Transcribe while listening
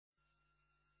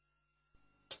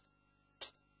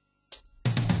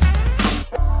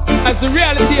As the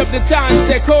reality of the times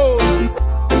take hold,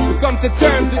 we come to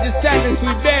terms with the sadness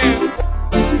we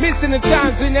bear, missing the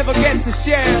times we never get to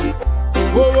share.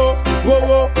 Whoa, whoa,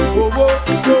 whoa, whoa, whoa,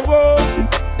 whoa, whoa.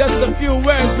 Just a few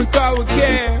words because we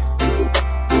care.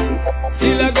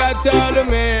 Still I got all the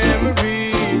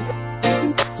memories.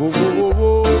 Whoa, whoa, whoa,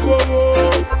 whoa, whoa,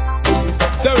 whoa.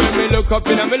 So when me look up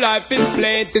in my life, it's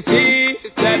plain to see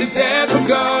that it's never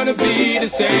gonna be the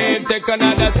same. Take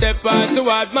another step on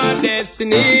toward my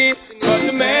destiny, but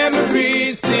the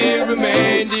memories still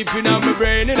remain deep in my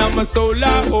brain and on my soul.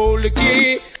 I hold the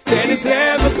key. Then it's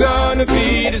never gonna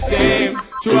be the same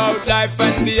throughout life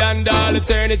and beyond all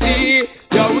eternity.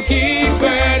 Yo, we keep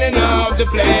burning up the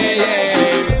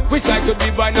flame. Wish I could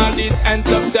be born all this and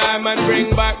tough time and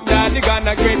bring back that the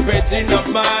Ghana great virgin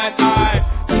of mine.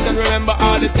 And remember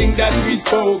all the things that we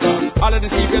spoke of, all of the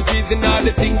secrets and all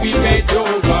the things we made joke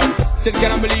of. Still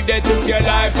cannot believe they took your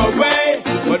life away,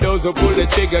 but those who pull the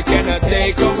trigger cannot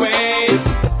take away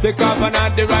the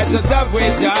covenant, the righteous have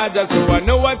with Jah. So I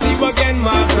know I see again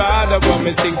my brother, but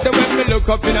me think so when me look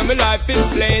up in my life,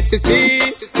 it's plain to see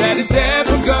that it's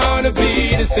never gonna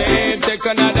be the same. Take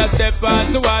another step on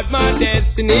toward my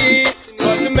destiny,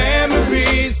 but the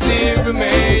memories still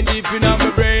remain deep in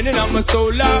my brain and on my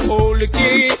soul. I hold the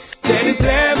key. Then it's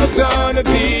never gonna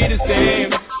be the same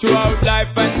throughout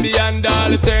life and beyond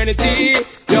all eternity.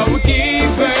 Yo, we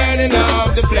keep burning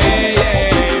up the flame.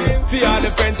 For all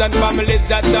the friends and families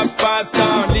that have passed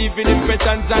on, leaving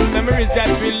impressions and memories that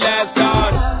will last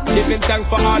on. Giving thanks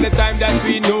for all the time that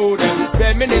we know them.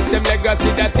 Reminisce them legacy,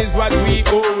 that is what we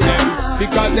owe them,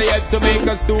 because they had to make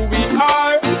us who we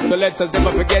are. So let us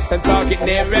never forget and talk it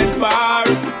near and far.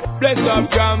 Bless up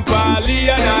Grandpa,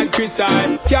 Leon and Chris,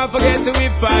 I can't forget to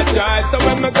if I try. So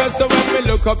when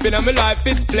me look up in my life,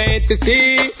 it's plain to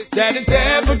see that it's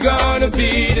never gonna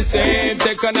be the same.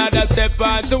 Take another step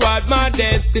on toward my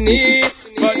destiny,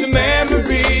 but the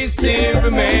memories still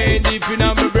remain deep in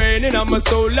my brain and on my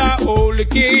soul. I hold the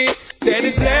key. Said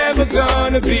it's never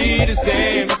gonna be the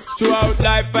same throughout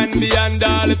life and beyond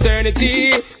all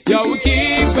eternity. Yo, we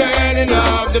keep burning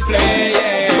up the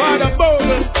flame. For the bowl,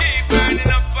 keep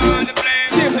burning up all the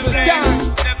flame. Simple time,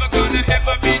 never gonna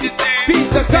ever be the same.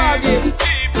 Peter Target,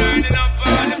 keep burning up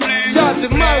all the flame. George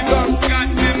Malcolm, got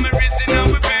memories in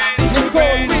our brain.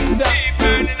 Nicole Winter, keep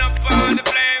burning up all the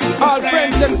flame. All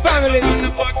friends and family,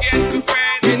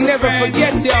 we never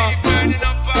forget y'all. Keep burning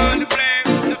up all the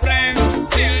flame, the flame.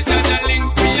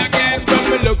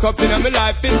 Look up in my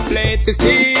life, it's plain to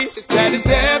see that it's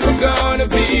never gonna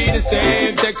be the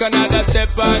same. Take another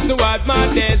step on toward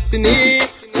my destiny,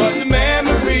 but the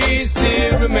memories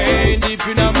still remain deep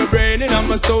in my brain and on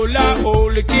my soul. I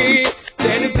hold the key.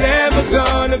 Then it's never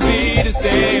gonna be the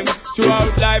same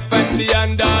throughout life and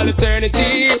beyond all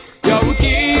eternity. Yo, we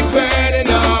keep burning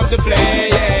up the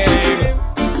flame.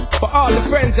 For all the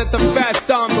friends that have passed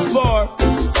on before,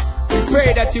 we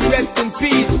pray that you rest in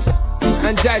peace,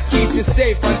 and Jah keep you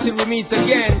safe until we meet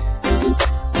again.